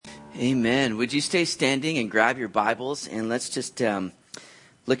Amen. Would you stay standing and grab your Bibles, and let's just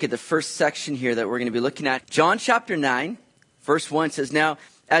look at the first section here that we're going to be looking at. John chapter 9, verse 1 says, "Now,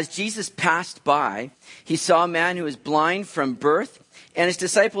 as Jesus passed by, he saw a man who was blind from birth, and his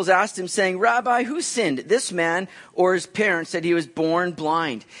disciples asked him, saying, 'Rabbi, who sinned, this man or his parents, that he was born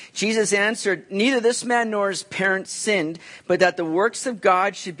blind?' Jesus answered, 'Neither this man nor his parents sinned, but that the works of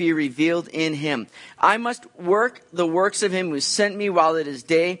God should be revealed in him. I must work the works of him who sent me while it is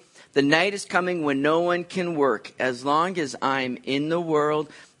day. The night is coming when no one can work. As long as I'm in the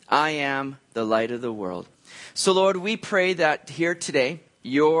world, I am the light of the world.'" So, Lord, we pray that here today,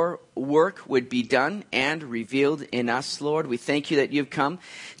 your work would be done and revealed in us, Lord. We thank you that you've come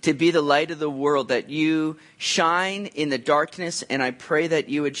to be the light of the world, that you shine in the darkness, and I pray that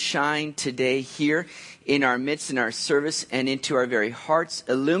you would shine today here in our midst, in our service, and into our very hearts,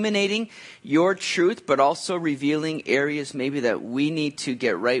 illuminating your truth, but also revealing areas maybe that we need to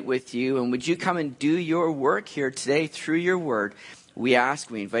get right with you. And would you come and do your work here today through your word? We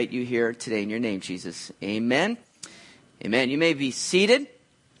ask, we invite you here today in your name, Jesus. Amen. Amen. You may be seated.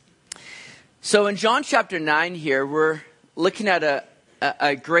 So in John chapter 9 here, we're looking at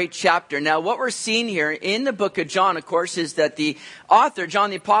a great chapter. Now, what we're seeing here in the book of John, of course, is that the author,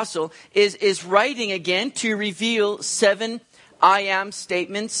 John the Apostle, is writing again to reveal 7 I am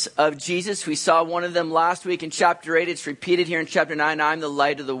statements of Jesus. We saw one of them last week in chapter 8. It's repeated here in chapter 9. I'm the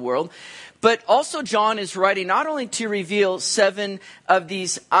light of the world. But also John is writing not only to reveal 7 of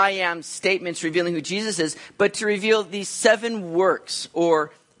these I am statements revealing who Jesus is, but to reveal these 7 works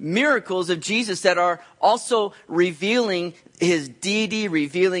or miracles of Jesus that are also revealing his deity,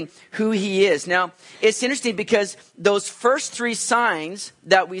 revealing who he is. Now, it's interesting because those first 3 signs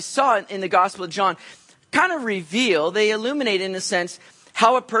that we saw in the Gospel of John kind of reveal, they illuminate in a sense,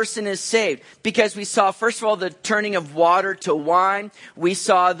 how a person is saved. Because we saw, first of all, the turning of water to wine. We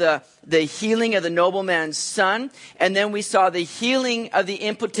saw the healing of the nobleman's son. And then we saw the healing of the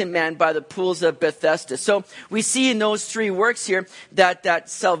impotent man by the pools of Bethesda. So we see in those 3 works here that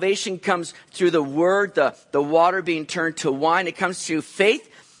salvation comes through the word, the water being turned to wine. It comes through faith.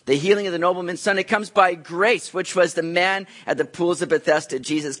 The healing of the nobleman's son, it comes by grace, which was the man at the pools of Bethesda.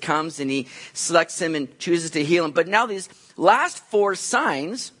 Jesus comes and he selects him and chooses to heal him. But now these last 4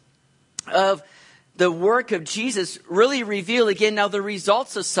 signs of the work of Jesus really reveal again now the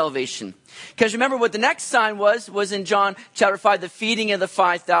results of salvation. Because remember what the next sign was in John chapter 5, the feeding of the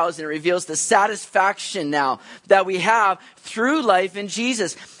 5,000. It reveals the satisfaction now that we have through life in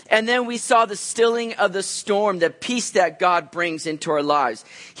Jesus. And then we saw the stilling of the storm, the peace that God brings into our lives.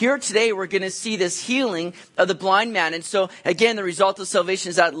 Here today, we're going to see this healing of the blind man. And so, again, the result of salvation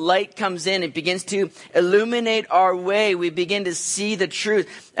is that light comes in. It begins to illuminate our way. We begin to see the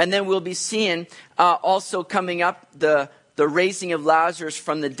truth. And then we'll be seeing also coming up the raising of Lazarus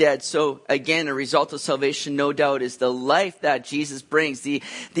from the dead. So, again, a result of salvation, no doubt, is the life that Jesus brings. The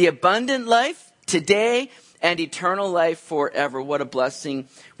abundant life today, and eternal life forever. What a blessing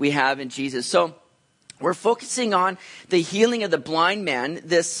we have in Jesus. So we're focusing on the healing of the blind man,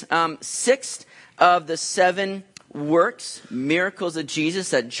 this 6th of the 7 works, miracles of Jesus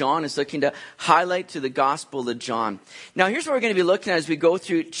that John is looking to highlight through the Gospel of John. Now here's what we're going to be looking at as we go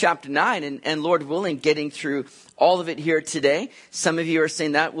through chapter 9 and Lord willing, getting through all of it here today. Some of you are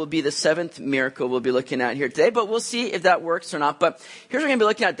saying that will be the 7th miracle we'll be looking at here today, but we'll see if that works or not. But here's what we're going to be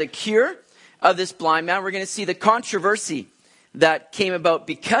looking at: the cure of this blind man. We're going to see the controversy that came about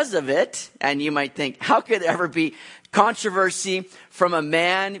because of it. And you might think, how could there ever be controversy from a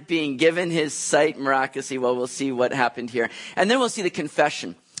man being given his sight miraculously? Well, we'll see what happened here. And then we'll see the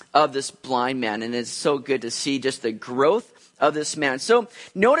confession of this blind man. And it's so good to see just the growth of this man. So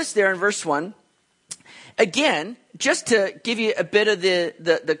notice there in verse 1, again, just to give you a bit of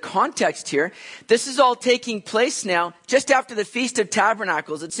the context here, this is all taking place now just after the Feast of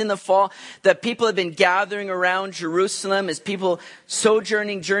Tabernacles. It's in the fall that people have been gathering around Jerusalem as people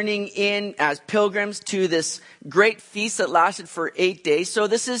journeying in as pilgrims to this great feast that lasted for 8 days. So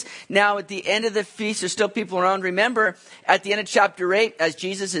this is now at the end of the feast. There's still people around. Remember, at the end of chapter 8, as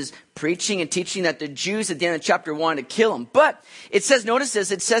Jesus is preaching and teaching, that the Jews at the end of chapter 1 wanted to kill him. But it says, notice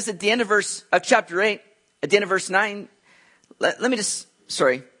this, it says at the end of chapter 8, at the end of verse 9,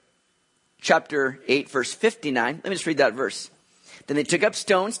 chapter 8, verse 59. Let me just read that verse. Then they took up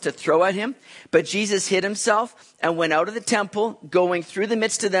stones to throw at him, but Jesus hid himself and went out of the temple, going through the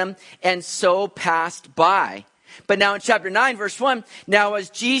midst of them, and so passed by. But now in chapter 9, verse 1, now as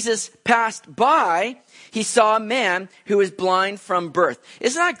Jesus passed by, he saw a man who was blind from birth.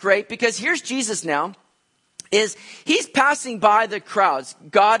 Isn't that great? Because here's Jesus now. is he's passing by the crowds.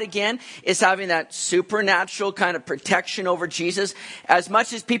 God, again, is having that supernatural kind of protection over Jesus. As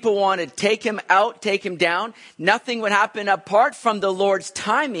much as people want to take him out, take him down, nothing would happen apart from the Lord's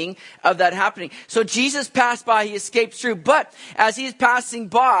timing of that happening. So Jesus passed by, he escaped through, but as he's passing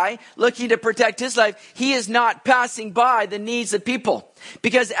by, looking to protect his life, he is not passing by the needs of people.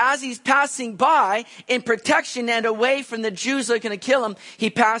 Because as he's passing by in protection and away from the Jews looking to kill him, he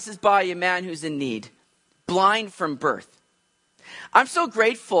passes by a man who's in need. Blind from birth. I'm so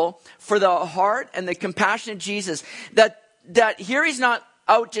grateful for the heart and the compassion of Jesus that here he's not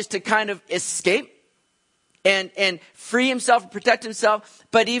out just to kind of escape and free himself and protect himself,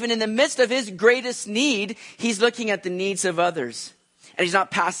 but even in the midst of his greatest need, he's looking at the needs of others. And he's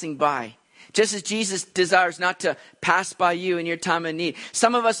not passing by. Just as Jesus desires not to pass by you in your time of need.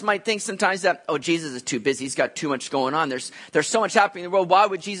 Some of us might think sometimes that, oh, Jesus is too busy. He's got too much going on. There's so much happening in the world. Why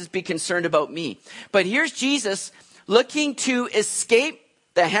would Jesus be concerned about me? But here's Jesus looking to escape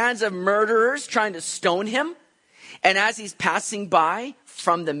the hands of murderers trying to stone him. And as he's passing by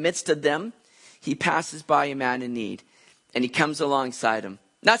from the midst of them, he passes by a man in need. And he comes alongside him.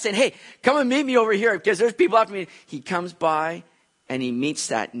 Not saying, hey, come and meet me over here because there's people after me. He comes by. And he meets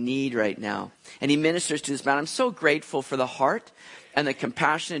that need right now. And he ministers to this man. I'm so grateful for the heart and the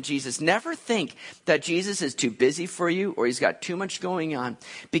compassion of Jesus. Never think that Jesus is too busy for you or he's got too much going on.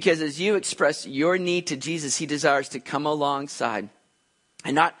 Because as you express your need to Jesus, he desires to come alongside.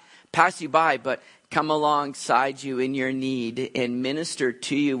 And not pass you by, but come alongside you in your need and minister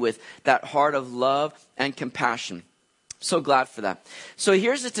to you with that heart of love and compassion. So glad for that. So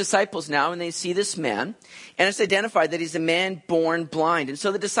here's the disciples now, and they see this man, and it's identified that he's a man born blind. And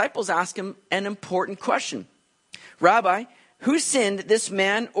so the disciples ask him an important question. Rabbi, who sinned, this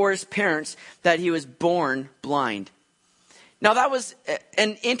man or his parents, that he was born blind? Now that was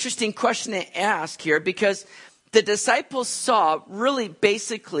an interesting question to ask here, because the disciples saw really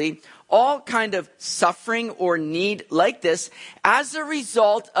basically all kind of suffering or need like this as a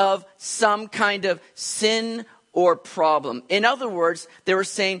result of some kind of sin or problem. In other words, they were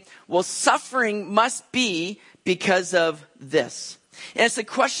saying, well, suffering must be because of this. And it's a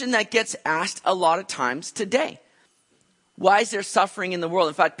question that gets asked a lot of times today. Why is there suffering in the world?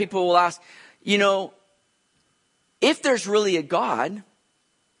 In fact, people will ask, if there's really a God,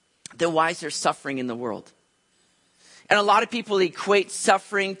 then why is there suffering in the world? And a lot of people equate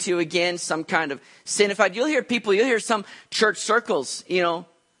suffering to, again, some kind of sin. In fact, you'll hear some church circles,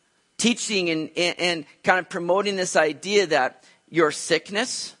 teaching and kind of promoting this idea that your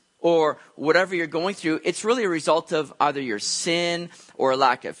sickness or whatever you're going through, it's really a result of either your sin or a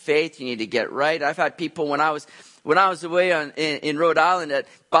lack of faith. You need to get right. I've had people when I was away in Rhode Island at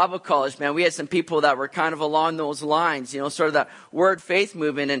Bible college, man, we had some people that were kind of along those lines, sort of that word faith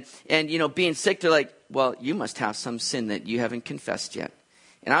movement and being sick. They're like, well, you must have some sin that you haven't confessed yet.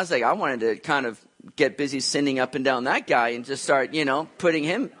 And I was like, I wanted to kind of get busy sinning up and down that guy and just start, putting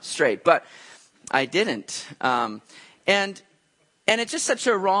him straight. But I didn't. And it's just such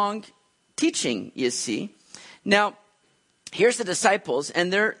a wrong teaching, you see. Now, here's the disciples,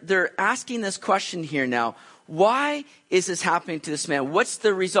 and they're asking this question here now. Why is this happening to this man? What's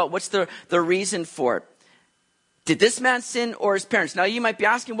the result? What's the reason for it? Did this man sin or his parents? Now, you might be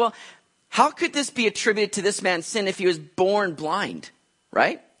asking, well, how could this be attributed to this man's sin if he was born blind,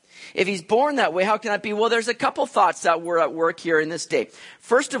 right? If he's born that way, how can that be? Well, there's a couple thoughts that were at work here in this day.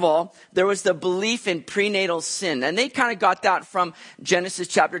 First of all, there was the belief in prenatal sin. And they kind of got that from Genesis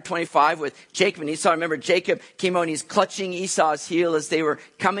chapter 25 with Jacob and Esau. Remember, Jacob came out and he's clutching Esau's heel as they were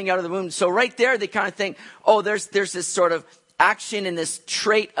coming out of the womb. So right there, they kind of think, oh, there's this sort of action and this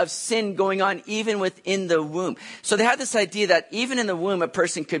trait of sin going on even within the womb. So they had this idea that even in the womb, a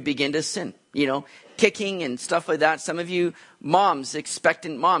person could begin to sin, kicking and stuff like that. Some of you moms,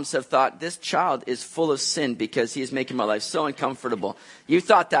 expectant moms, have thought this child is full of sin because he is making my life so uncomfortable. You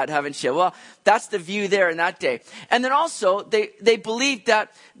thought that, haven't you? Well, that's the view there in that day. And then also they believed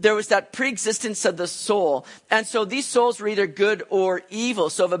that there was that preexistence of the soul. And so these souls were either good or evil.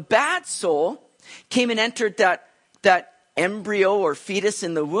 So if a bad soul came and entered that embryo or fetus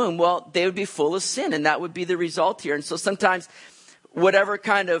in the womb, well, they would be full of sin, and that would be the result here. And so sometimes whatever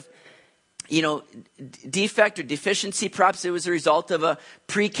kind of defect or deficiency, perhaps it was a result of a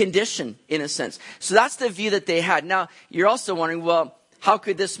precondition in a sense. So that's the view that they had. Now, you're also wondering, well, how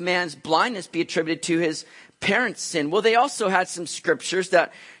could this man's blindness be attributed to his parents sin? Well, they also had some scriptures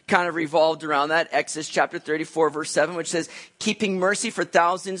that kind of revolved around that. Exodus chapter 34, verse 7, which says, keeping mercy for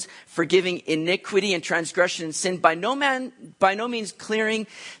thousands, forgiving iniquity and transgression and sin, by no means clearing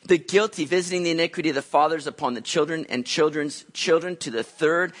the guilty, visiting the iniquity of the fathers upon the children and children's children to the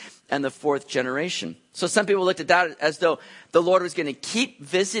third and the fourth generation. So some people looked at that as though the Lord was going to keep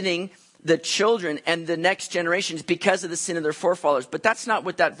visiting the children and the next generations because of the sin of their forefathers. But that's not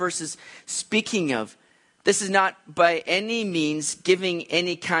what that verse is speaking of. This is not by any means giving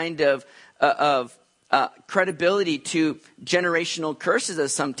any kind of credibility to generational curses,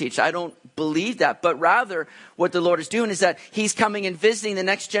 as some teach. I don't believe that. But rather, what the Lord is doing is that he's coming and visiting the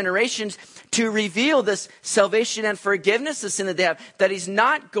next generations to reveal this salvation and forgiveness of sin that they have, that he's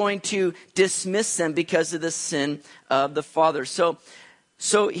not going to dismiss them because of the sin of the father. So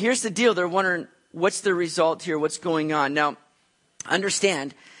here's the deal. They're wondering, what's the result here? What's going on? Now,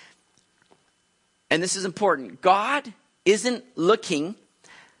 understand, and this is important, God isn't looking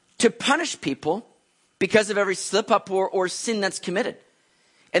to punish people because of every slip up or sin that's committed.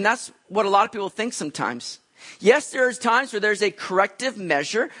 And that's what a lot of people think sometimes. Yes, there's times where there's a corrective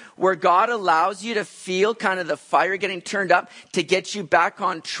measure where God allows you to feel kind of the fire getting turned up to get you back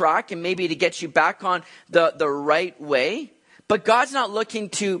on track and maybe to get you back on the right way. But God's not looking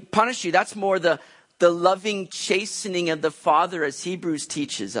to punish you. That's more the loving chastening of the Father, as Hebrews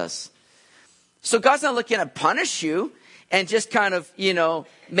teaches us. So God's not looking to punish you and just kind of,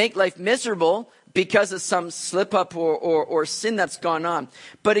 make life miserable because of some slip up or sin that's gone on.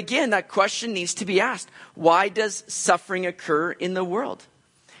 But again, that question needs to be asked. Why does suffering occur in the world?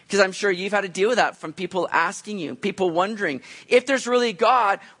 Because I'm sure you've had to deal with that from people asking you, people wondering, if there's really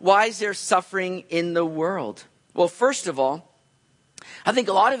God, why is there suffering in the world? Well, first of all, I think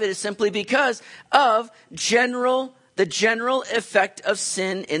a lot of it is simply because of the general effect of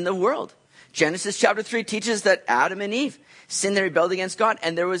sin in the world. Genesis chapter 3 teaches that Adam and Eve sinned, they rebelled against God,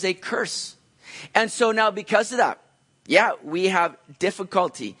 and there was a curse. And so now because of that, we have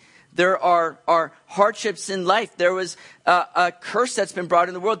difficulty. There are hardships in life. There was a curse that's been brought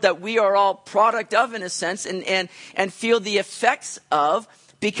in the world that we are all product of, in a sense, and feel the effects of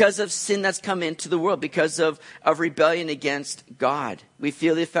because of sin that's come into the world, because of rebellion against God. We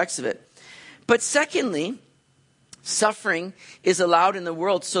feel the effects of it. But secondly, suffering is allowed in the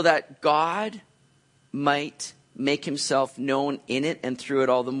world so that God might make himself known in it and through it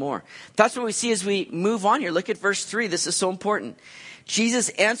all the more. That's what we see as we move on here. Look at verse 3. This is so important. Jesus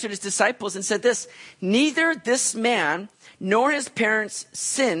answered his disciples and said this, neither this man nor his parents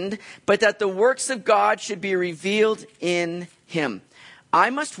sinned, but that the works of God should be revealed in him. I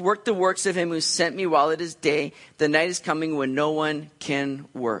must work the works of him who sent me while it is day. The night is coming when no one can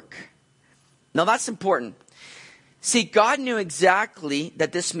work. Now that's important. See, God knew exactly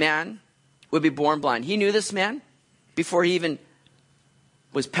that this man would be born blind. He knew this man before he even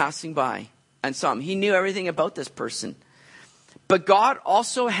was passing by and saw him. He knew everything about this person. But God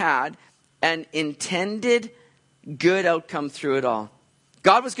also had an intended good outcome through it all.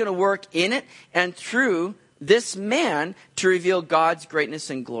 God was going to work in it and through this man to reveal God's greatness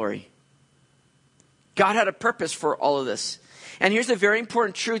and glory. God had a purpose for all of this. And here's a very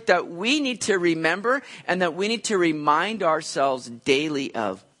important truth that we need to remember and that we need to remind ourselves daily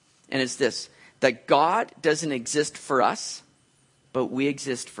of. And it's this, that God doesn't exist for us, but we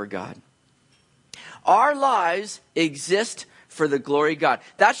exist for God. Our lives exist for the glory of God.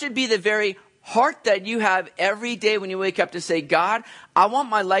 That should be the very heart that you have every day when you wake up to say, God, I want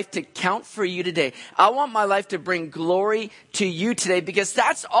my life to count for you today. I want my life to bring glory to you today, because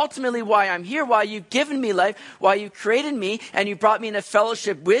that's ultimately why I'm here, why you've given me life, why you created me, and you brought me into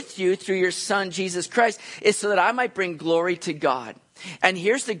fellowship with you through your Son, Jesus Christ, is so that I might bring glory to God. And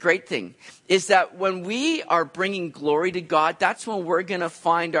here's the great thing, is that when we are bringing glory to God, that's when we're going to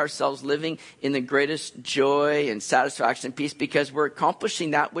find ourselves living in the greatest joy and satisfaction and peace, because we're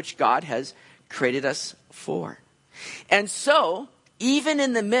accomplishing that which God has created us for. And so, even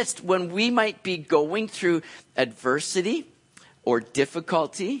in the midst when we might be going through adversity or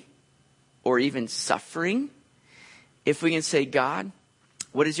difficulty or even suffering, if we can say, God,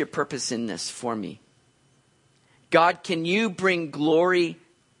 what is your purpose in this for me? God, can you bring glory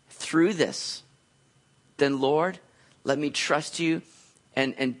through this? Then Lord, let me trust you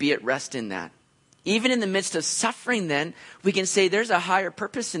and be at rest in that. Even in the midst of suffering, then, we can say there's a higher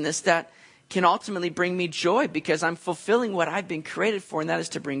purpose in this that can ultimately bring me joy, because I'm fulfilling what I've been created for, and that is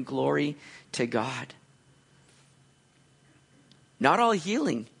to bring glory to God. Not all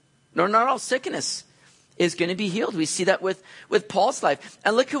healing, nor not all sickness is going to be healed. We see that with Paul's life.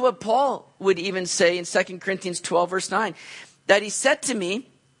 And look at what Paul would even say in 2 Corinthians 12, verse 9, that he said to me,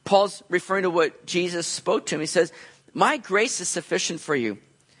 Paul's referring to what Jesus spoke to him. He says, my grace is sufficient for you,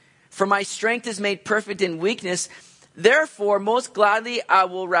 for my strength is made perfect in weakness. Therefore, most gladly, I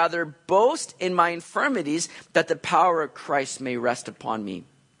will rather boast in my infirmities, that the power of Christ may rest upon me.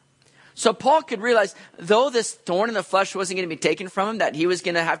 So Paul could realize, though this thorn in the flesh wasn't going to be taken from him, that he was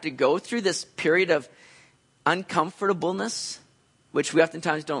going to have to go through this period of uncomfortableness, which we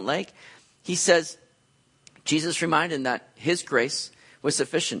oftentimes don't like. He says, Jesus reminded him that his grace was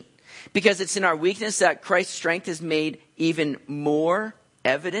sufficient. Because it's in our weakness that Christ's strength is made even more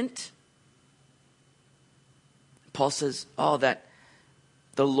evident. Paul says, that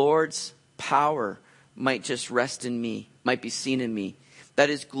the Lord's power might just rest in me, might be seen in me. That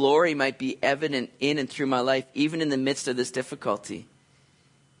his glory might be evident in and through my life, even in the midst of this difficulty.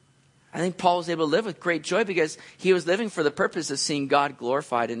 I think Paul was able to live with great joy because he was living for the purpose of seeing God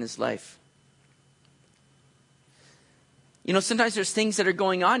glorified in his life. You know, sometimes there's things that are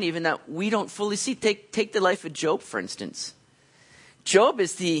going on even that we don't fully see. Take the life of Job, for instance. Job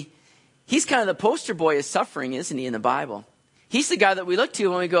he's kind of the poster boy of suffering, isn't he, in the Bible? He's the guy that we look to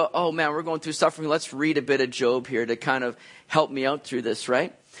when we go, oh man, we're going through suffering. Let's read a bit of Job here to kind of help me out through this,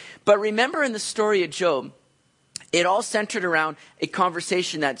 right? But remember in the story of Job, it all centered around a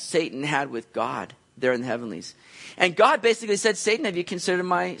conversation that Satan had with God there in the heavenlies. And God basically said, Satan, have you considered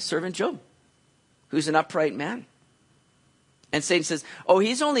my servant Job, who's an upright man? And Satan says,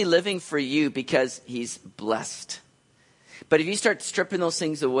 he's only living for you because he's blessed. But if you start stripping those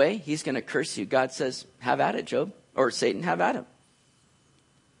things away, he's going to curse you. God says, have at it, Job. Or Satan, have at him.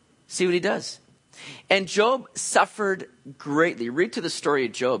 See what he does. And Job suffered greatly. Read to the story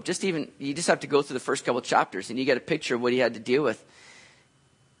of Job. You just have to go through the first couple chapters and you get a picture of what he had to deal with.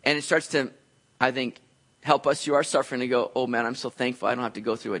 And it starts to, I think, help us through our suffering to go, oh man, I'm so thankful I don't have to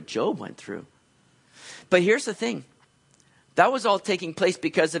go through what Job went through. But here's the thing. That was all taking place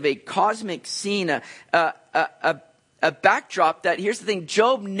because of a cosmic scene, a backdrop that, here's the thing,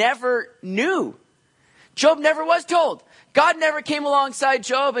 Job never knew. Job never was told. God never came alongside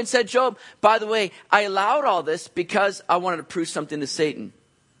Job and said, Job, by the way, I allowed all this because I wanted to prove something to Satan.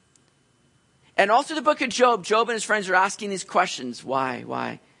 And all through the book of Job, Job and his friends are asking these questions.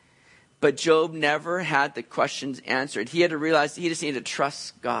 Why? But Job never had the questions answered. He had to realize he just needed to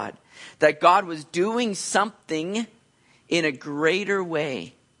trust God. That God was doing something in a greater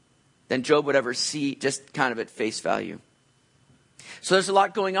way than Job would ever see, just kind of at face value. So there's a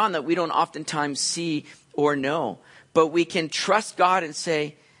lot going on that we don't oftentimes see or know. But we can trust God and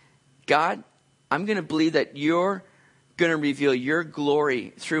say, God, I'm going to believe that you're going to reveal your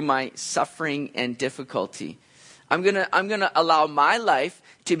glory through my suffering and difficulty. I'm going to allow my life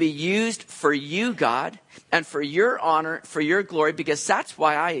to be used for you, God, and for your honor, for your glory, because that's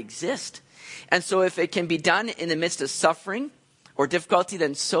why I exist. And so if it can be done in the midst of suffering or difficulty,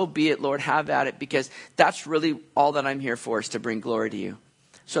 then so be it, Lord, have at it, because that's really all that I'm here for, is to bring glory to you.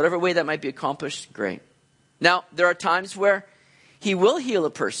 So whatever way that might be accomplished, great. Now, there are times where he will heal a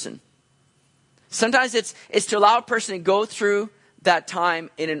person. Sometimes it's to allow a person to go through that time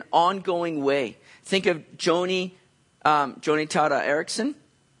in an ongoing way. Think of Joni Tada Erickson,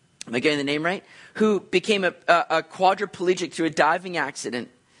 am I getting the name right? Who became a quadriplegic through a diving accident.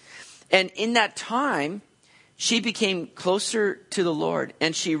 And in that time, she became closer to the Lord.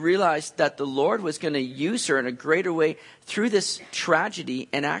 And she realized that the Lord was going to use her in a greater way through this tragedy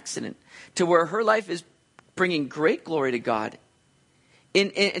and accident, to where her life is bringing great glory to God.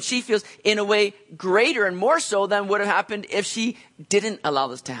 And she feels in a way greater and more so than would have happened if she didn't allow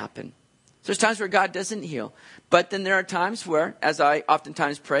this to happen. So there's times where God doesn't heal. But then there are times where, as I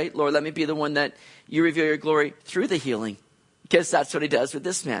oftentimes pray, Lord, let me be the one that you reveal your glory through the healing. Because that's what he does with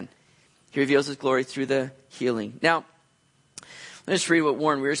this man. He reveals his glory through the healing. Now, let's read what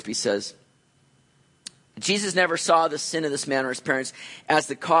Warren Wiersbe says. Jesus never saw the sin of this man or his parents as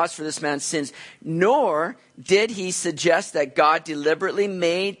the cause for this man's sins, nor did he suggest that God deliberately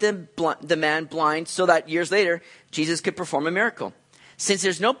made the man blind so that years later Jesus could perform a miracle. Since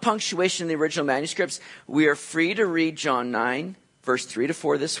there's no punctuation in the original manuscripts, we are free to read John 9, verse 3 to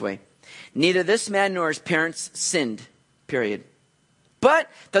 4 this way. Neither this man nor his parents sinned, period.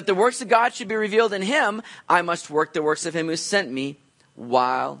 But that the works of God should be revealed in him, I must work the works of him who sent me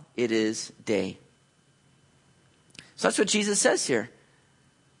while it is day. So that's what Jesus says here.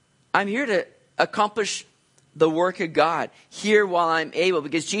 I'm here to accomplish the work of God here while I'm able,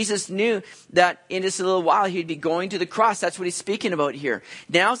 because Jesus knew that in just a little while he'd be going to the cross. That's what he's speaking about here.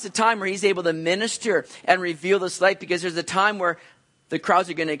 Now's the time where he's able to minister and reveal this light, because there's a time where the crowds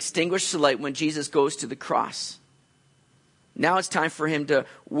are going to extinguish the light when Jesus goes to the cross. Now it's time for him to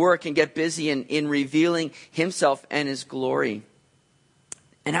work and get busy in revealing himself and his glory.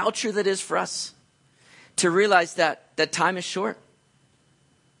 And how true that is for us to realize that time is short.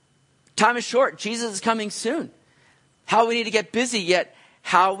 Time is short. Jesus is coming soon. How we need to get busy, yet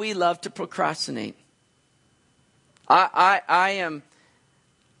how we love to procrastinate. I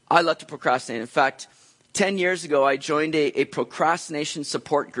love to procrastinate. In fact, 10 years ago, I joined a procrastination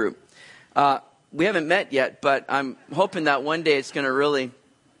support group. We haven't met yet, but I'm hoping that one day it's going to really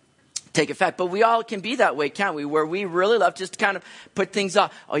take effect. But we all can be that way, can't we? Where we really love just to kind of put things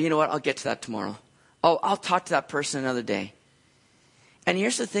off. Oh, you know what? I'll get to that tomorrow. Oh, I'll talk to that person another day. And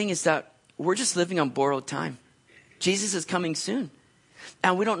here's the thing is that we're just living on borrowed time. Jesus is coming soon.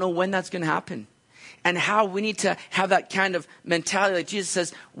 And we don't know when that's going to happen. And how we need to have that kind of mentality. Like Jesus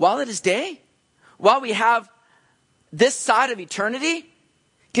says, while it is day, while we have this side of eternity,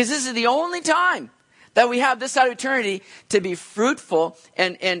 because this is the only time that we have this side of eternity to be fruitful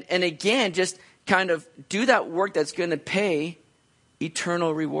and again, just kind of do that work that's going to pay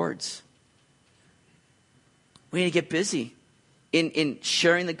eternal rewards. We need to get busy in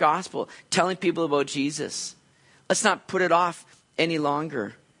sharing the gospel, telling people about Jesus. Let's not put it off any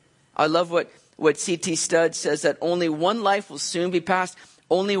longer. I love what C.T. Studd says, that only one life will soon be passed.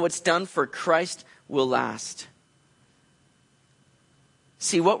 Only what's done for Christ will last.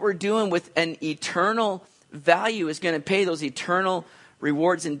 See, what we're doing with an eternal value is going to pay those eternal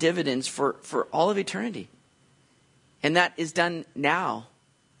rewards and dividends for all of eternity. And that is done now.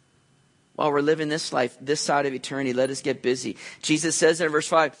 While we're living this life, this side of eternity, let us get busy. Jesus says in verse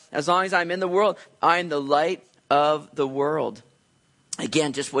 5, as long as I'm in the world, I'm the light of the world.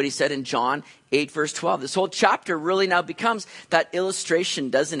 Again, just what he said in John 8, verse 12. This whole chapter really now becomes that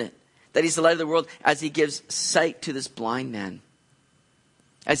illustration, doesn't it? That he's the light of the world as he gives sight to this blind man.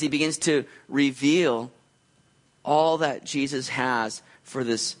 As he begins to reveal all that Jesus has for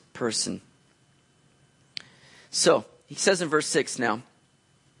this person. So, he says in verse 6 now,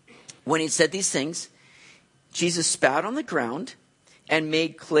 when he said these things, Jesus spat on the ground and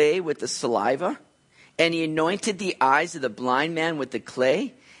made clay with the saliva, and he anointed the eyes of the blind man with the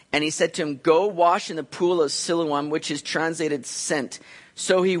clay, and he said to him, go wash in the pool of Siloam, which is translated sent.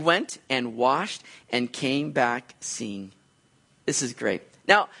 So he went and washed and came back seeing. This is great.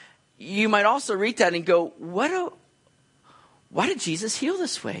 Now, you might also read that and go, why did Jesus heal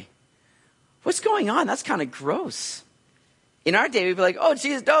this way? What's going on? That's kind of gross. In our day, we'd be like, oh,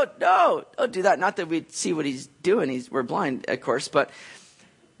 Jesus, don't do that. Not that we'd see what he's doing. We're blind, of course, but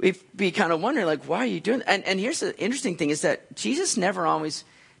we'd be kind of wondering, like, why are you doing that? And here's the interesting thing is that Jesus never always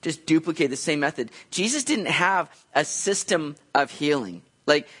just duplicated the same method. Jesus didn't have a system of healing.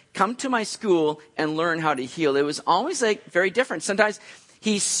 Like, come to my school and learn how to heal. It was always like very different. Sometimes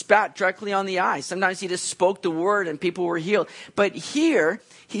he spat directly on the eye. Sometimes he just spoke the word and people were healed. But here,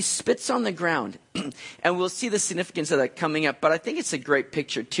 he spits on the ground. And we'll see the significance of that coming up. But I think it's a great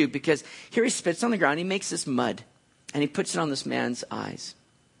picture too, because here he spits on the ground. He makes this mud and he puts it on this man's eyes.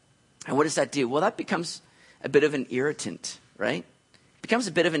 And what does that do? Well, that becomes a bit of an irritant, right? It becomes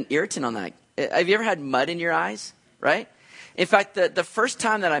a bit of an irritant on that. Have you ever had mud in your eyes, right? In fact, the first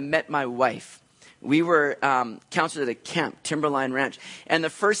time that I met my wife, we were counselors at a camp, Timberline Ranch. And the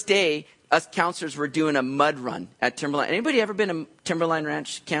first day, us counselors were doing a mud run at Timberline. Anybody ever been to Timberline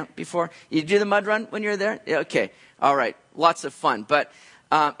Ranch camp before? You do the mud run when you're there? Yeah, okay. All right. Lots of fun. But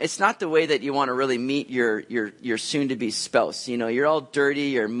it's not the way that you want to really meet your soon-to-be spouse. You know, you're all dirty,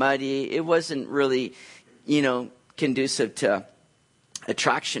 you're muddy. It wasn't really, conducive to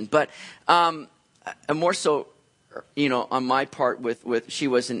attraction. But more so, on my part with she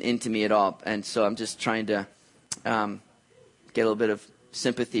wasn't into me at all. And so I'm just trying to get a little bit of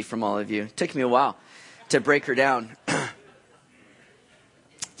sympathy from all of you. It took me a while to break her down.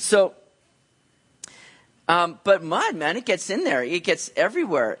 But mud, man, it gets in there. It gets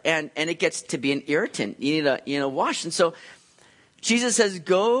everywhere. And it gets to be an irritant. You need to, wash. And so Jesus says,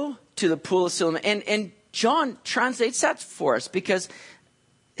 go to the pool of Siloam. And John translates that for us because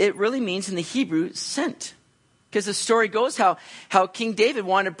it really means in the Hebrew, sent. Because the story goes how King David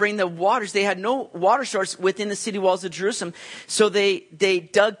wanted to bring the waters. They had no water source within the city walls of Jerusalem. So they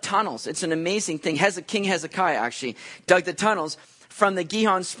dug tunnels. It's an amazing thing. King Hezekiah actually dug the tunnels from the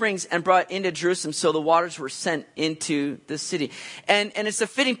Gihon Springs and brought into Jerusalem. So the waters were sent into the city. And it's a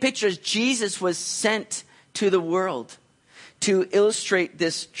fitting picture as Jesus was sent to the world to illustrate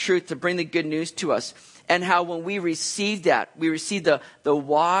this truth, to bring the good news to us. And how when we receive that, we receive the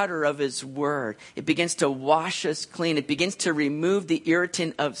water of his word. It begins to wash us clean. It begins to remove the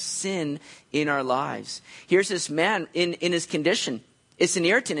irritant of sin in our lives. Here's this man in his condition. It's an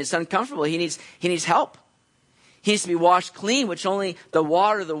irritant. It's uncomfortable. He needs help. He needs to be washed clean, which only the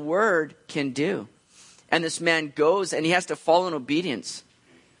water of the word can do. And this man goes and he has to follow in obedience.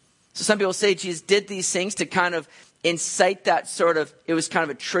 So some people say Jesus did these things to kind of incite that sort of, it was kind of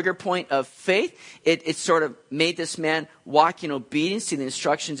a trigger point of faith. It sort of made this man walk in obedience to the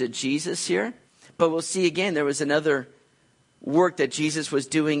instructions of Jesus here. But we'll see again, there was another work that Jesus was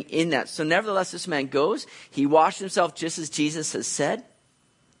doing in that. So nevertheless, this man goes, he washed himself just as Jesus has said,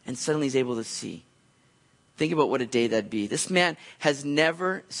 and suddenly he's able to see. Think about what a day that'd be. This man has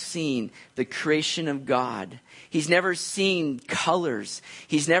never seen the creation of God. He's never seen colors.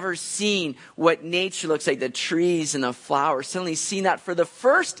 He's never seen what nature looks like, the trees and the flowers. Suddenly he's seen that for the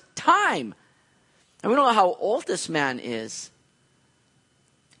first time. And we don't know how old this man is,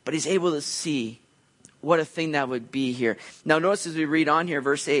 but he's able to see what a thing that would be here. Now notice as we read on here,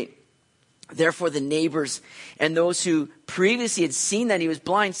 verse 8. Therefore the neighbors and those who previously had seen that he was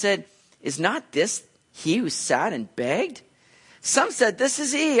blind said, is not this he who sat and begged? Some said, this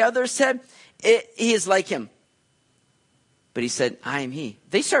is he. Others said, he is like him. But he said, I am he.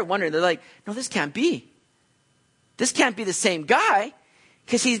 They start wondering. They're like, no, this can't be. This can't be the same guy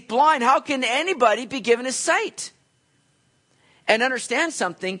because he's blind. How can anybody be given his sight? And understand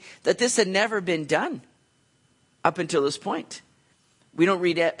something, that this had never been done up until this point. We don't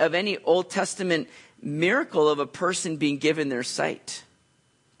read of any Old Testament miracle of a person being given their sight.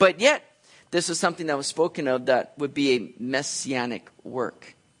 But yet, this was something that was spoken of that would be a messianic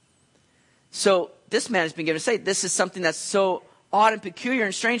work. So this man has been given sight. This is something that's so odd and peculiar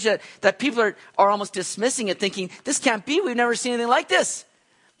and strange that people are almost dismissing it, thinking, this can't be. We've never seen anything like this.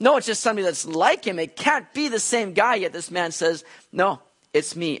 No, it's just somebody that's like him. It can't be the same guy. Yet this man says, no,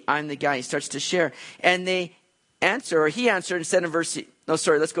 it's me. I'm the guy. He starts to share. And they answer, or he answered and said in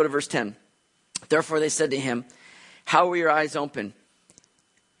let's go to verse 10. Therefore they said to him, how were your eyes open?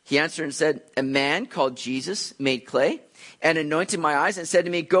 He answered and said, a man called Jesus made clay and anointed my eyes and said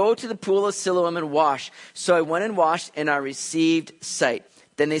to me, go to the pool of Siloam and wash. So I went and washed and I received sight.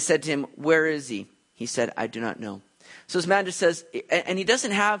 Then they said to him, where is he? He said, I do not know. So this man just says, and he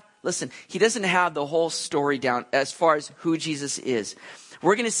doesn't have the whole story down as far as who Jesus is.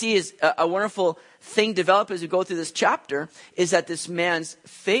 We're going to see is a wonderful thing develop as we go through this chapter is that this man's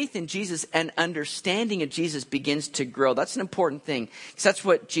faith in Jesus and understanding of Jesus begins to grow. That's an important thing because that's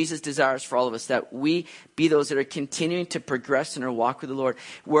what Jesus desires for all of us, that we be those that are continuing to progress in our walk with the Lord,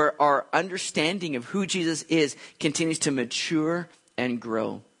 where our understanding of who Jesus is continues to mature and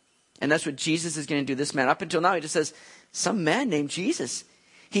grow. And that's what Jesus is going to do this man. Up until now, he just says, some man named Jesus.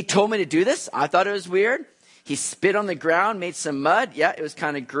 He told me to do this. I thought it was weird. He spit on the ground, made some mud. Yeah, it was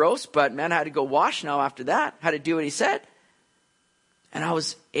kind of gross, but man, I had to go wash now after that. Had to do what he said. And I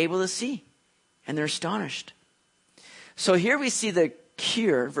was able to see. And they're astonished. So here we see the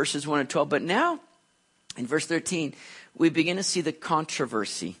cure, verses 1 and 12. But now, in verse 13, we begin to see the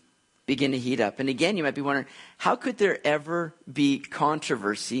controversy begin to heat up. And again, you might be wondering, how could there ever be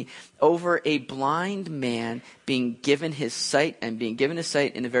controversy over a blind man being given his sight and being given his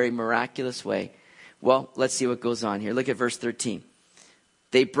sight in a very miraculous way? Well, let's see what goes on here. Look at verse 13.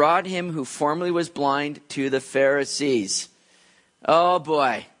 They brought him who formerly was blind to the Pharisees. Oh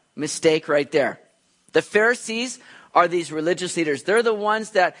boy, mistake right there. The Pharisees are these religious leaders. They're the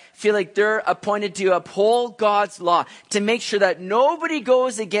ones that feel like they're appointed to uphold God's law, to make sure that nobody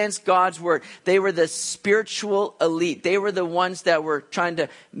goes against God's word. They were the spiritual elite. They were the ones that were trying to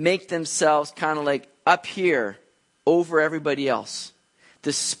make themselves kind of like up here over everybody else.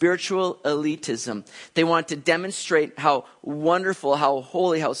 The spiritual elitism. They wanted to demonstrate how wonderful, how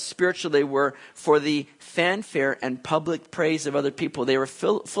holy, how spiritual they were for the fanfare and public praise of other people. They were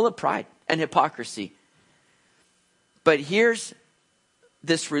full of pride and hypocrisy. But here's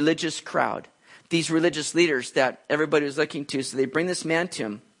this religious crowd, these religious leaders that everybody was looking to. So they bring this man to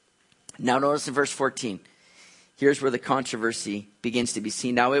him. Now notice in verse 14. Here's where the controversy begins to be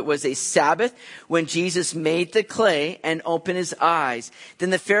seen. Now it was a Sabbath when Jesus made the clay and opened his eyes.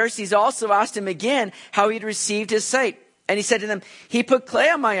 Then the Pharisees also asked him again how he'd received his sight. And he said to them, he put clay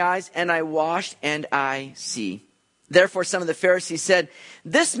on my eyes and I washed and I see. Therefore, some of the Pharisees said,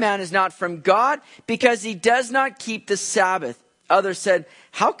 this man is not from God because he does not keep the Sabbath. Others said,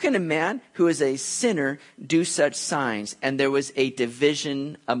 how can a man who is a sinner do such signs? And there was a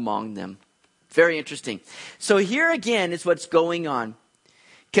division among them. Very interesting. So here again is what's going on,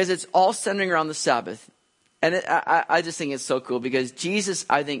 because it's all centering around the Sabbath. And I just think it's so cool because Jesus,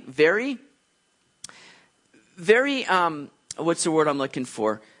 I think, very, what's the word I'm looking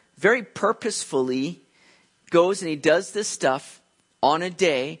for? Very purposefully goes and he does this stuff on a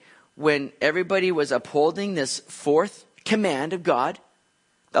day when everybody was upholding this fourth command of God.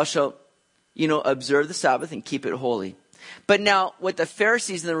 Thou shalt, observe the Sabbath and keep it holy. But now what the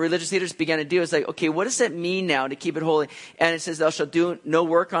Pharisees and the religious leaders began to do is like, okay, what does that mean now to keep it holy? And it says, thou shalt do no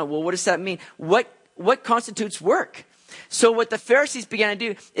work on. Well, what does that mean? What constitutes work? So what the Pharisees began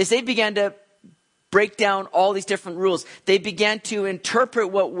to do is they began to break down all these different rules. They began to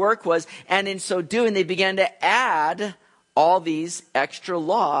interpret what work was. And in so doing, they began to add all these extra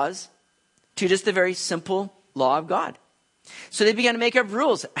laws to just the very simple law of God. So they began to make up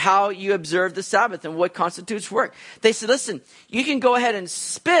rules, how you observe the Sabbath and what constitutes work. They said, listen, you can go ahead and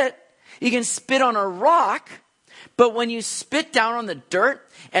spit. You can spit on a rock. But when you spit down on the dirt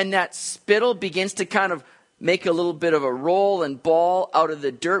and that spittle begins to kind of make a little bit of a roll and ball out of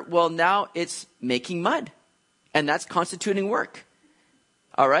the dirt, well, now it's making mud. And that's constituting work.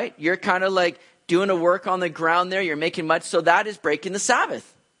 All right? You're kind of like doing a work on the ground there. You're making mud. So that is breaking the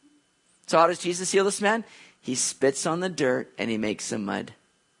Sabbath. So how does Jesus heal this man? He spits on the dirt and he makes some mud.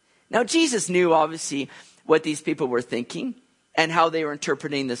 Now, Jesus knew, obviously, what these people were thinking and how they were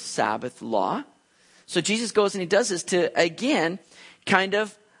interpreting the Sabbath law. So Jesus goes and he does this to, again, kind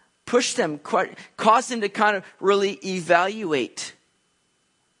of push them, cause them to kind of really evaluate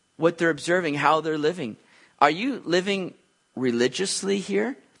what they're observing, how they're living. Are you living religiously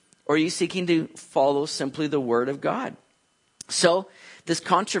here? Or are you seeking to follow simply the word of God? So this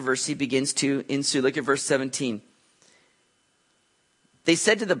controversy begins to ensue. Look at verse 17. They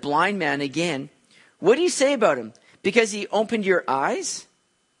said to the blind man again, what do you say about him? Because he opened your eyes?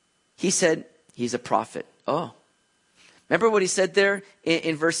 He said, he's a prophet. Oh. Remember what he said there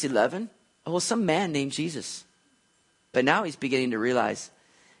in verse 11? Oh, well, some man named Jesus. But now he's beginning to realize,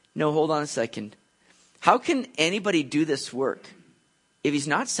 no, hold on a second. How can anybody do this work if he's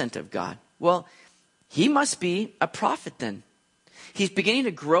not sent of God? Well, he must be a prophet then. He's beginning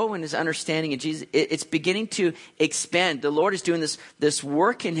to grow in his understanding of Jesus. It's beginning to expand. The Lord is doing this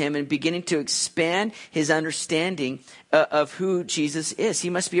work in him and beginning to expand his understanding of who Jesus is. He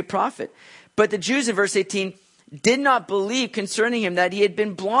must be a prophet. But the Jews in verse 18 did not believe concerning him that he had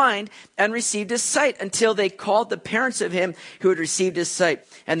been blind and received his sight until they called the parents of him who had received his sight.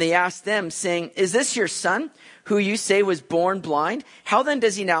 And they asked them, saying, is this your son who you say was born blind? How then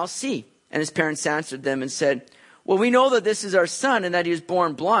does he now see? And his parents answered them and said, well, we know that this is our son and that he was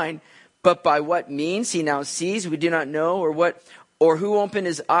born blind, but by what means he now sees, we do not know, or who opened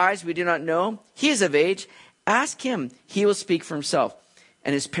his eyes, we do not know. He is of age. Ask him. He will speak for himself.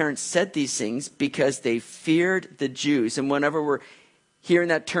 And his parents said these things because they feared the Jews. And whenever we're hearing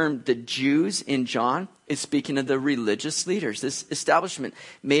that term, the Jews in John, it's speaking of the religious leaders, this establishment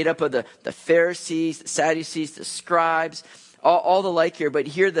made up of the Pharisees, the Sadducees, the scribes, all the like here. But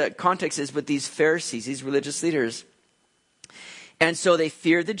here the context is with these Pharisees, these religious leaders. And so they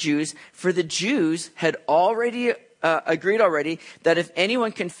feared the Jews, for the Jews had already agreed that if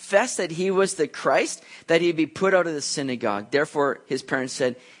anyone confessed that he was the Christ, that he'd be put out of the synagogue. Therefore, his parents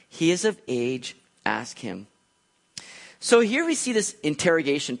said, he is of age, ask him. So here we see this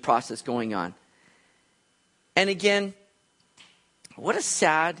interrogation process going on. And again, what a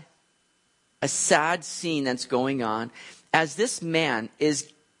sad scene that's going on as this man is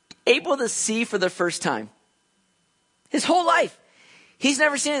able to see for the first time. His whole life. He's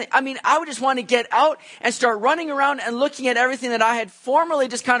never seen anything. I mean, I would just want to get out and start running around and looking at everything that I had formerly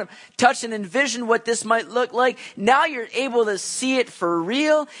just kind of touched and envisioned what this might look like. Now you're able to see it for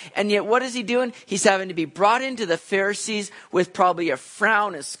real. And yet what is he doing? He's having to be brought into the Pharisees with probably a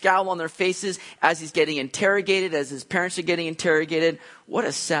frown, a scowl on their faces as he's getting interrogated, as his parents are getting interrogated. What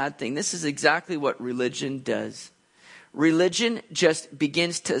a sad thing. This is exactly what religion does. Religion just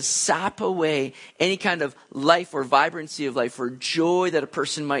begins to sap away any kind of life or vibrancy of life or joy that a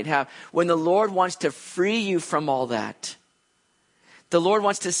person might have when the Lord wants to free you from all that. The Lord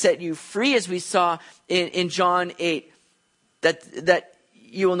wants to set you free, as we saw in John 8, that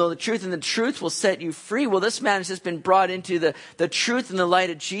you will know the truth and the truth will set you free. Well, this man has just been brought into the truth and the light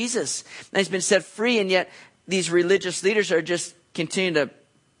of Jesus. And he's been set free, and yet these religious leaders are just continuing to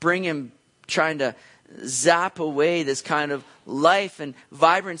bring him, trying to zap away this kind of life and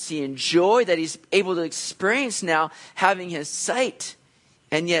vibrancy and joy that he's able to experience now having his sight.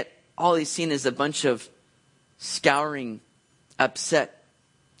 And yet all he's seen is a bunch of scouring, upset,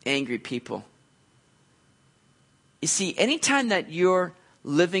 angry people. You see, anytime that you're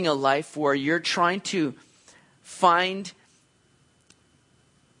living a life where you're trying to find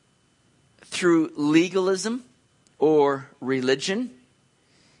through legalism or religion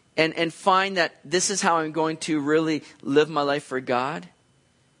and find that this is how I'm going to really live my life for God,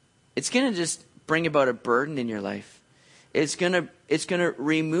 it's going to just bring about a burden in your life. It's going to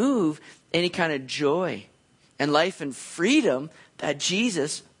remove any kind of joy and life and freedom that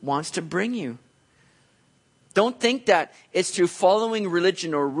Jesus wants to bring you. Don't think that it's through following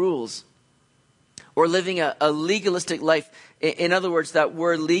religion or rules or living a legalistic life. In other words, that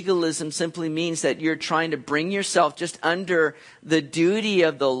word legalism simply means that you're trying to bring yourself just under the duty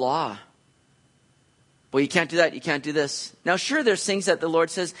of the law. Well, you can't do that. You can't do this. Now, sure, there's things that the Lord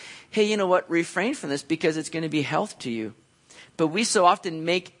says, hey, you know what? Refrain from this because it's going to be health to you. But we so often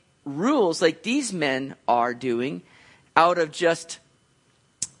make rules like these men are doing out of just,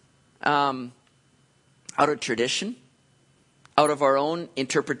 out of tradition, out of our own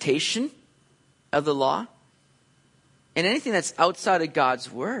interpretation of the law. And anything that's outside of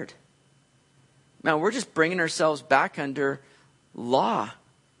God's word. Now, we're just bringing ourselves back under law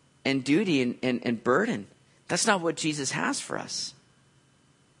and duty and burden. That's not what Jesus has for us.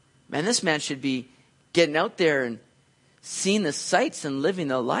 Man, this man should be getting out there and seeing the sights and living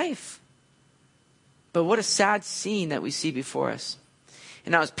the life. But what a sad scene that we see before us.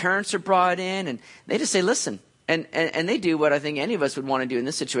 And now his parents are brought in and they just say, listen, and they do what I think any of us would want to do in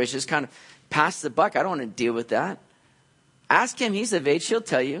this situation, is kind of pass the buck. I don't want to deal with that. Ask him, he's of age, he'll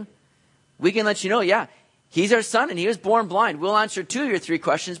tell you. We can let you know, yeah, he's our son and he was born blind. We'll answer 2 of your 3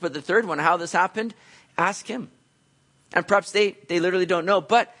 questions, but the third one, how this happened, ask him. And perhaps they literally don't know,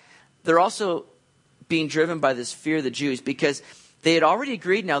 but they're also being driven by this fear of the Jews, because they had already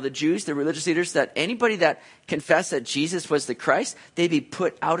agreed now, the Jews, the religious leaders, that anybody that confessed that Jesus was the Christ, they'd be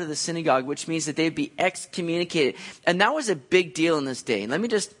put out of the synagogue, which means that they'd be excommunicated. And that was a big deal in this day. And let me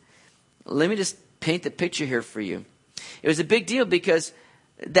just paint the picture here for you. It was a big deal because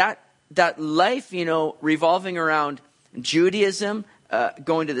that life, revolving around Judaism,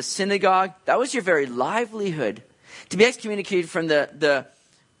 going to the synagogue, that was your very livelihood. To be excommunicated from the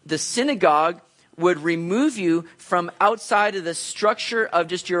synagogue would remove you from outside of the structure of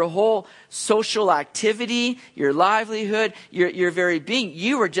just your whole social activity, your livelihood, your very being.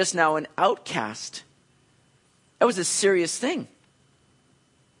 You were just now an outcast. That was a serious thing.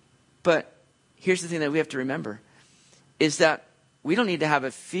 But here's the thing that we have to remember, is that we don't need to have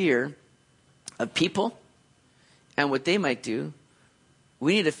a fear of people and what they might do.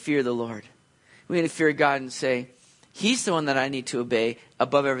 We need to fear the Lord. We need to fear God and say, he's the one that I need to obey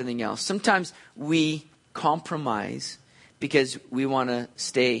above everything else. Sometimes we compromise because we want to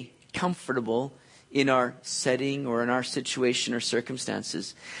stay comfortable in our setting or in our situation or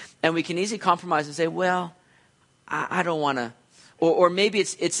circumstances. And we can easily compromise and say, well, I don't want to. Or maybe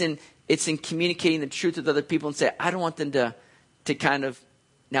it's in communicating the truth with other people and say, I don't want them to kind of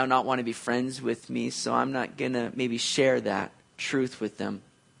now not want to be friends with me, so I'm not going to maybe share that truth with them.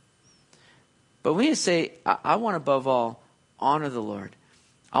 But we need to say, I want above all honor the Lord.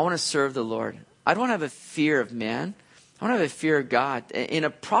 I want to serve the Lord. I don't have a fear of man. I want to have a fear of God in a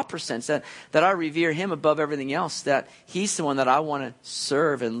proper sense, that I revere him above everything else, that he's the one that I want to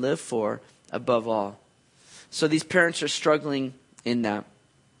serve and live for above all. So these parents are struggling in that.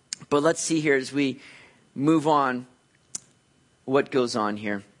 But let's see here as we move on what goes on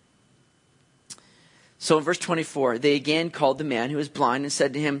here. So in verse 24, they again called the man who was blind and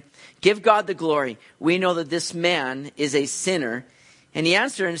said to him, give God the glory. We know that this man is a sinner. And he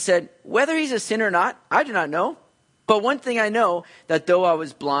answered and said, whether he's a sinner or not, I do not know. But one thing I know, that though I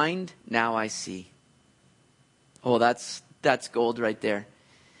was blind, now I see. Oh, that's gold right there.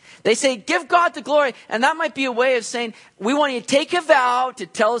 They say, give God the glory. And that might be a way of saying, we want you to take a vow to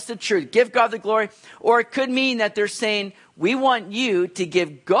tell us the truth. Give God the glory. Or it could mean that they're saying, we want you to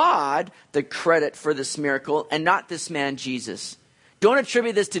give God the credit for this miracle and not this man, Jesus. Don't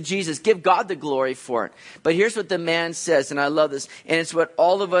attribute this to Jesus. Give God the glory for it. But here's what the man says, and I love this. And it's what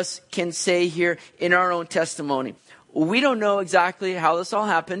all of us can say here in our own testimony. We don't know exactly how this all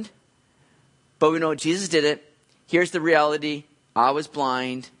happened, but we know Jesus did it. Here's the reality. I was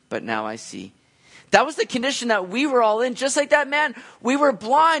blind, but now I see. That was the condition that we were all in. Just like that man, we were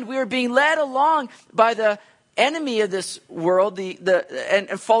blind. We were being led along by the enemy of this world, and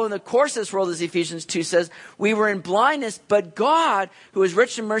following the course of this world, as Ephesians 2 says. We were in blindness, but God, who is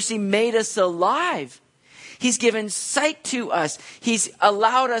rich in mercy, made us alive. He's given sight to us. He's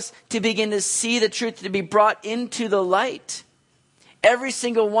allowed us to begin to see the truth, to be brought into the light. Every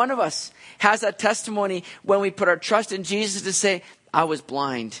single one of us has that testimony when we put our trust in Jesus to say, I was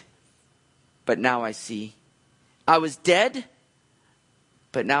blind, but now I see. I was dead,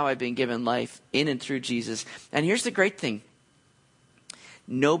 but now I've been given life in and through Jesus. And here's the great thing.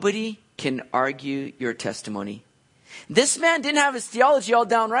 Nobody can argue your testimony. This man didn't have his theology all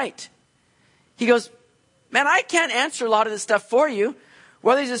down right. He goes, man, I can't answer a lot of this stuff for you.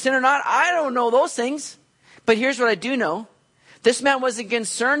 Whether he's a sinner or not, I don't know those things. But here's what I do know. This man wasn't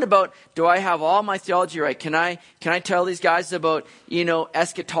concerned about, do I have all my theology right? Can I tell these guys about,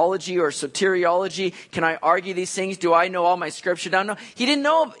 eschatology or soteriology? Can I argue these things? Do I know all my scripture down? No, he didn't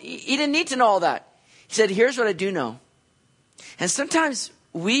know. He didn't need to know all that. He said, here's what I do know. And sometimes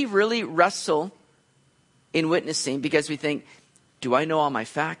we really wrestle in witnessing because we think, do I know all my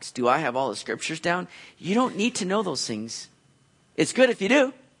facts? Do I have all the scriptures down? You don't need to know those things. It's good if you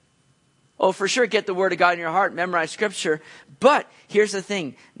do. Oh, for sure, get the word of God in your heart, memorize scripture. But here's the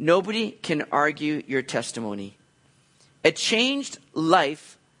thing. Nobody can argue your testimony. A changed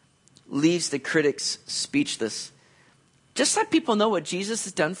life leaves the critics speechless. Just let people know what Jesus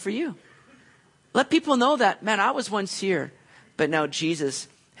has done for you. Let people know that, man, I was once here, but now Jesus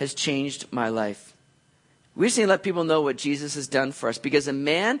has changed my life. We just need to let people know what Jesus has done for us, because a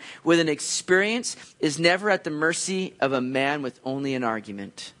man with an experience is never at the mercy of a man with only an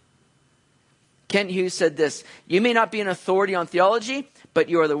argument. Kent Hughes said this, you may not be an authority on theology, but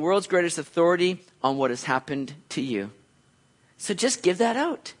you are the world's greatest authority on what has happened to you. So just give that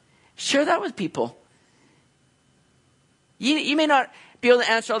out. Share that with people. You may not be able to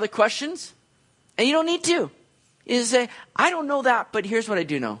answer all the questions, and you don't need to. You just say, I don't know that, but here's what I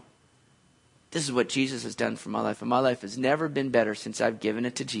do know. This is what Jesus has done for my life, and my life has never been better since I've given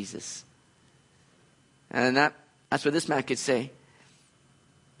it to Jesus. And that's what this man could say.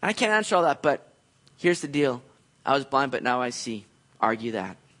 I can't answer all that, but here's the deal. I was blind, but now I see. Argue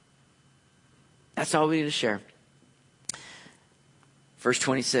that. That's all we need to share. Verse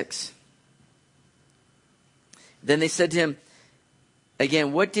 26. Then they said to him,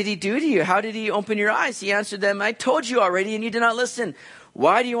 again, what did he do to you? How did he open your eyes? He answered them, I told you already, and you did not listen.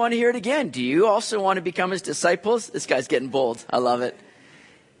 Why do you want to hear it again? Do you also want to become his disciples? This guy's getting bold. I love it.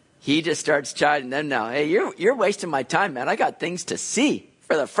 He just starts chiding them now. Hey, you're wasting my time, man. I got things to see.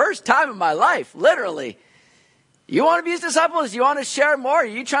 For the first time in my life, literally. You want to be his disciples? You want to share more? Are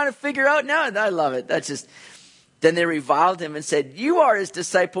you trying to figure out now? And I love it. Then they reviled him and said, you are his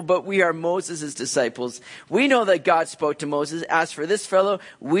disciple, but we are Moses' disciples. We know that God spoke to Moses. As for this fellow,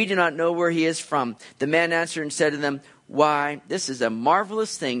 we do not know where he is from. The man answered and said to them, why, this is a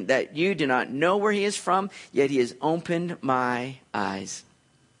marvelous thing that you do not know where he is from, yet he has opened my eyes.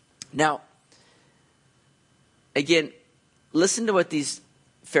 Now, again, listen to what these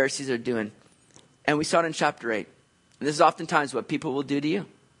Pharisees are doing. And we saw it in chapter 8. And this is oftentimes what people will do to you.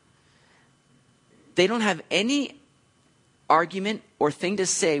 They don't have any argument or thing to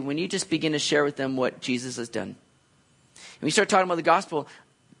say when you just begin to share with them what Jesus has done. And we start talking about the gospel,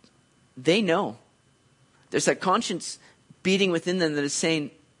 they know. There's that conscience beating within them that is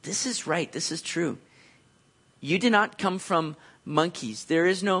saying, this is right, this is true. You did not come from monkeys. There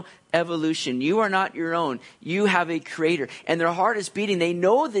is no evolution. You are not your own. You have a creator. And their heart is beating. They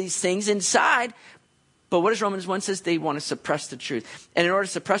know these things inside. But what does Romans 1 says? They want to suppress the truth. And in order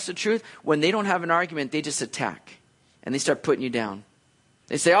to suppress the truth, when they don't have an argument, they just attack. And they start putting you down.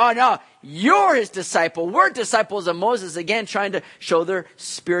 They say, oh no, you're his disciple. We're disciples of Moses. Again, trying to show their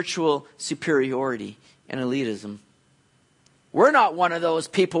spiritual superiority and elitism. We're not one of those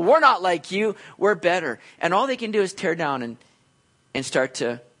people. We're not like you. We're better. And all they can do is tear down and start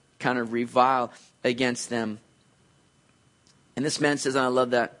to kind of revile against them. And this man says, and I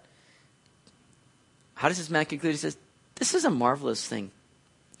love that. How does this man conclude? He says, this is a marvelous thing.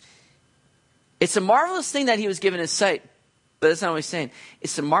 It's a marvelous thing that he was given his sight. But that's not what he's saying.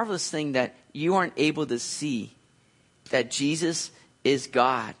 It's a marvelous thing that you aren't able to see that Jesus is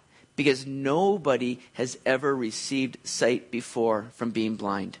God. Because nobody has ever received sight before from being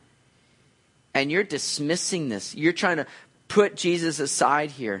blind. And you're dismissing this. You're trying to put Jesus aside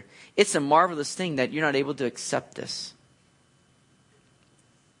here. It's a marvelous thing that you're not able to accept this.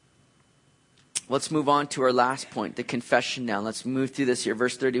 Let's move on to our last point, the confession now. Let's move through this here.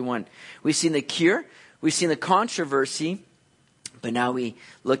 Verse 31. We've seen the cure. We've seen the controversy. But now we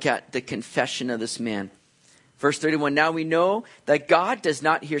look at the confession of this man. Verse 31, now we know that God does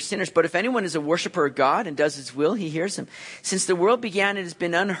not hear sinners, but if anyone is a worshiper of God and does his will, he hears him. Since the world began, it has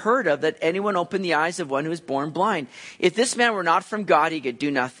been unheard of that anyone opened the eyes of one who is born blind. If this man were not from God, he could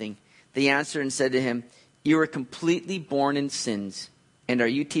do nothing. They answered and said to him, you are completely born in sins, and are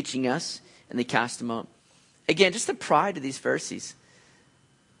you teaching us? And they cast him out. Again, just the pride of these Pharisees.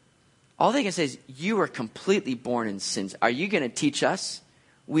 All they can say is, you are completely born in sins. Are you going to teach us?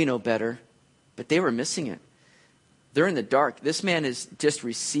 We know better. But they were missing it. They're in the dark. This man has just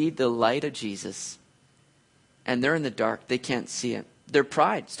received the light of Jesus. And they're in the dark. They can't see it. Their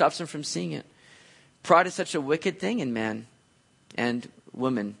pride stops them from seeing it. Pride is such a wicked thing in man and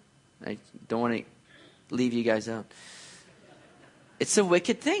woman. I don't want to leave you guys out. It's a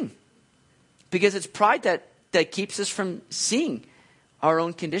wicked thing. Because it's pride that that keeps us from seeing our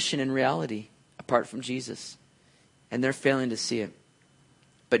own condition in reality apart from Jesus. And they're failing to see it.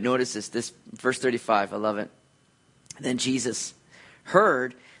 But notice this verse 35, I love it. Then Jesus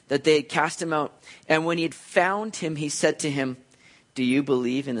heard that they had cast him out. And when he had found him, he said to him, do you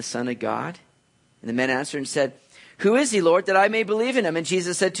believe in the Son of God? And the man answered and said, who is he, Lord, that I may believe in him? And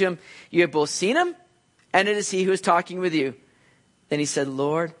Jesus said to him, you have both seen him, and it is he who is talking with you. Then he said,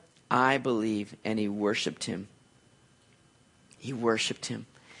 Lord, I believe. And he worshiped him. He worshiped him.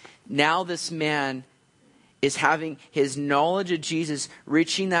 Now this man is having his knowledge of Jesus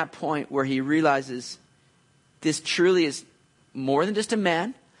reaching that point where he realizes this truly is more than just a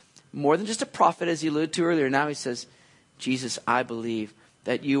man, more than just a prophet, as he alluded to earlier. Now he says, Jesus, I believe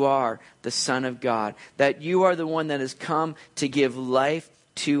that you are the Son of God, that you are the one that has come to give life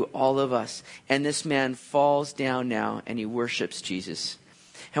to all of us. And this man falls down now and he worships Jesus.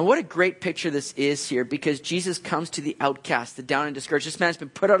 And what a great picture this is here, because Jesus comes to the outcast, the down and discouraged. This man's been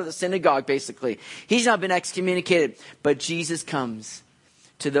put out of the synagogue, basically. He's not been excommunicated, but Jesus comes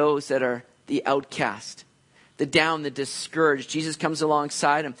to those that are the outcast, the down, the discouraged. Jesus comes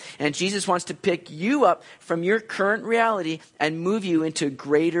alongside him, and Jesus wants to pick you up from your current reality and move you into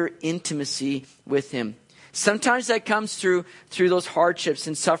greater intimacy with him. Sometimes that comes through those hardships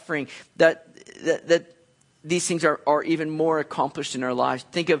and suffering that these things are even more accomplished in our lives.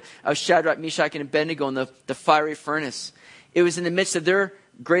 Think of Shadrach, Meshach, and Abednego in the fiery furnace. It was in the midst of their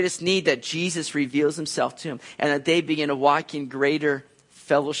greatest need that Jesus reveals himself to them, and that they begin to walk in greater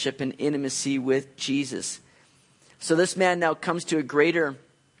fellowship and intimacy with Jesus. So this man now comes to a greater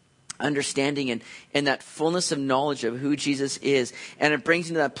understanding and that fullness of knowledge of who Jesus is. And it brings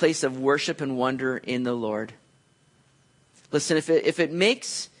him to that place of worship and wonder in the Lord. Listen, if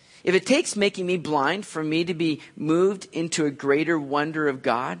it takes making me blind for me to be moved into a greater wonder of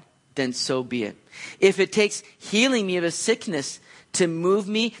God, then so be it. If it takes healing me of a sickness to move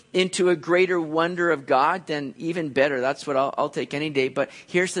me into a greater wonder of God, then even better. That's what I'll take any day. But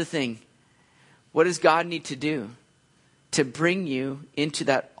here's the thing. What does God need to do to bring you into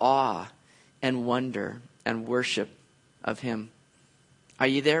that awe and wonder and worship of him? Are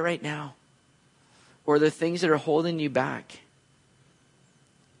you there right now? Or are there things that are holding you back?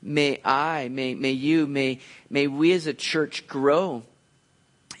 May we as a church grow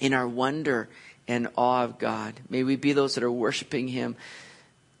in our wonder and awe of God. May we be those that are worshiping him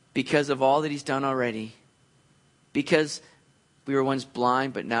because of all that he's done already. Because we were once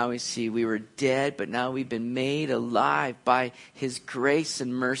blind, but now we see. We were dead, but now we've been made alive by his grace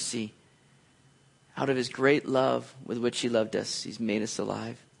and mercy. Out of his great love with which he loved us, he's made us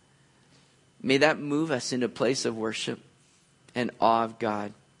alive. May that move us into a place of worship and awe of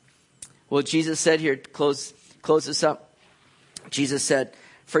God. Well, Jesus said here, to close this up. Jesus said,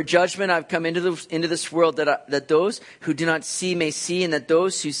 for judgment I've come into this world, that those who do not see may see, and that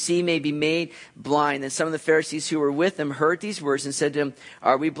those who see may be made blind. And some of the Pharisees who were with him heard these words and said to him,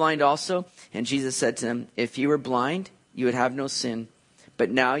 are we blind also? And Jesus said to them, if you were blind, you would have no sin.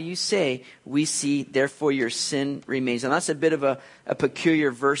 But now you say, we see, therefore your sin remains. And that's a bit of a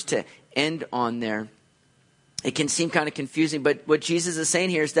peculiar verse to end on there. It can seem kind of confusing, but what Jesus is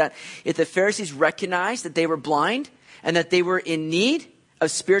saying here is that if the Pharisees recognized that they were blind and that they were in need of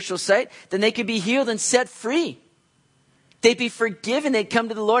spiritual sight, then they could be healed and set free. They'd be forgiven. They'd come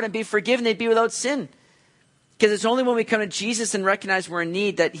to the Lord and be forgiven. They'd be without sin. Because it's only when we come to Jesus and recognize we're in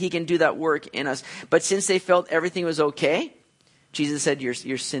need that he can do that work in us. But since they felt everything was okay, Jesus said,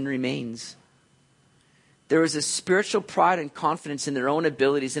 your sin remains. There was a spiritual pride and confidence in their own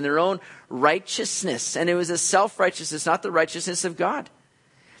abilities, in their own righteousness. And it was a self-righteousness, not the righteousness of God.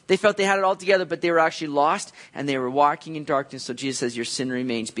 They felt they had it all together, but they were actually lost and they were walking in darkness. So Jesus says, your sin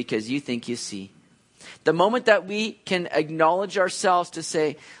remains because you think you see. The moment that we can acknowledge ourselves to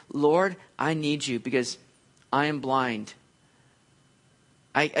say, Lord, I need you because I am blind.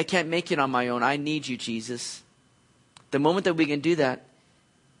 I can't make it on my own. I need you, Jesus. The moment that we can do that,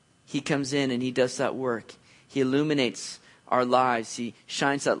 he comes in and he does that work. He illuminates our lives. He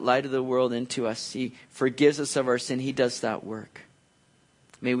shines that light of the world into us. He forgives us of our sin. He does that work.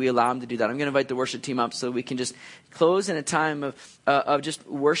 May we allow him to do that. I'm going to invite the worship team up so we can just close in a time of just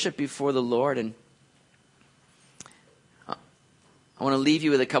worship before the Lord. And I want to leave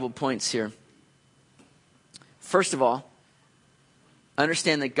you with a couple points here. First of all,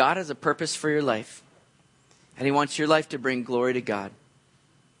 understand that God has a purpose for your life. And he wants your life to bring glory to God.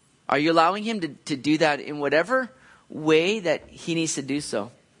 Are you allowing him to do that in whatever way that he needs to do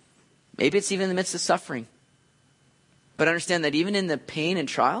so? Maybe it's even in the midst of suffering. But understand that even in the pain and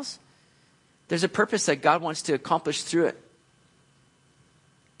trials, there's a purpose that God wants to accomplish through it.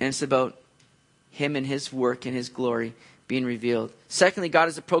 And it's about him and his work and his glory being revealed. Secondly, God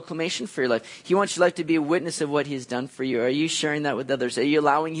has a proclamation for your life. He wants your life to be a witness of what he has done for you. Are you sharing that with others? Are you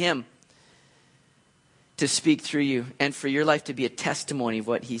allowing him to speak through you and for your life to be a testimony of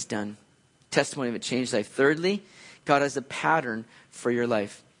what he's done? Testimony of a changed life. Thirdly, God has a pattern for your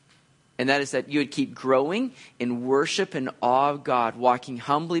life. And that is that you would keep growing in worship and awe of God, walking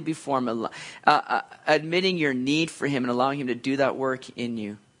humbly before him, admitting your need for him and allowing him to do that work in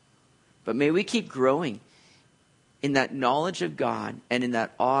you. But may we keep growing in that knowledge of God and in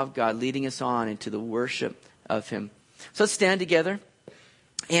that awe of God, leading us on into the worship of him. So let's stand together.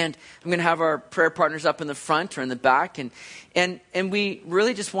 And I'm going to have our prayer partners up in the front or in the back. And we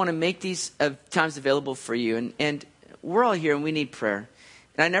really just want to make these times available for you. And we're all here and we need prayer.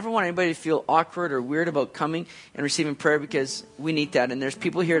 And I never want anybody to feel awkward or weird about coming and receiving prayer, because we need that. And there's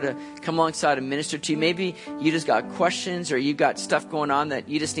people here to come alongside and minister to you. Maybe you just got questions or you got stuff going on that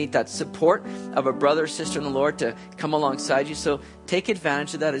you just need that support of a brother or sister in the Lord to come alongside you. So take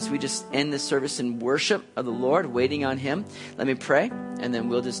advantage of that as we just end this service in worship of the Lord, waiting on him. Let me pray, and then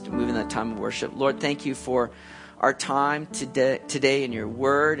we'll just move in that time of worship. Lord, thank you for our time today in your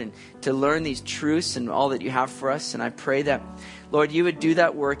word and to learn these truths and all that you have for us. And I pray that, Lord, you would do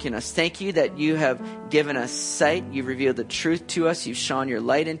that work in us. Thank you that you have given us sight. You've revealed the truth to us. You've shone your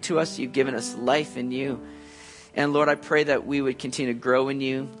light into us. You've given us life in you. And Lord, I pray that we would continue to grow in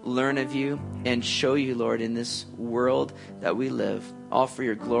you, learn of you, and show you, Lord, in this world that we live. All for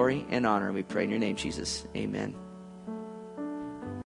your glory and honor. We pray in your name, Jesus. Amen.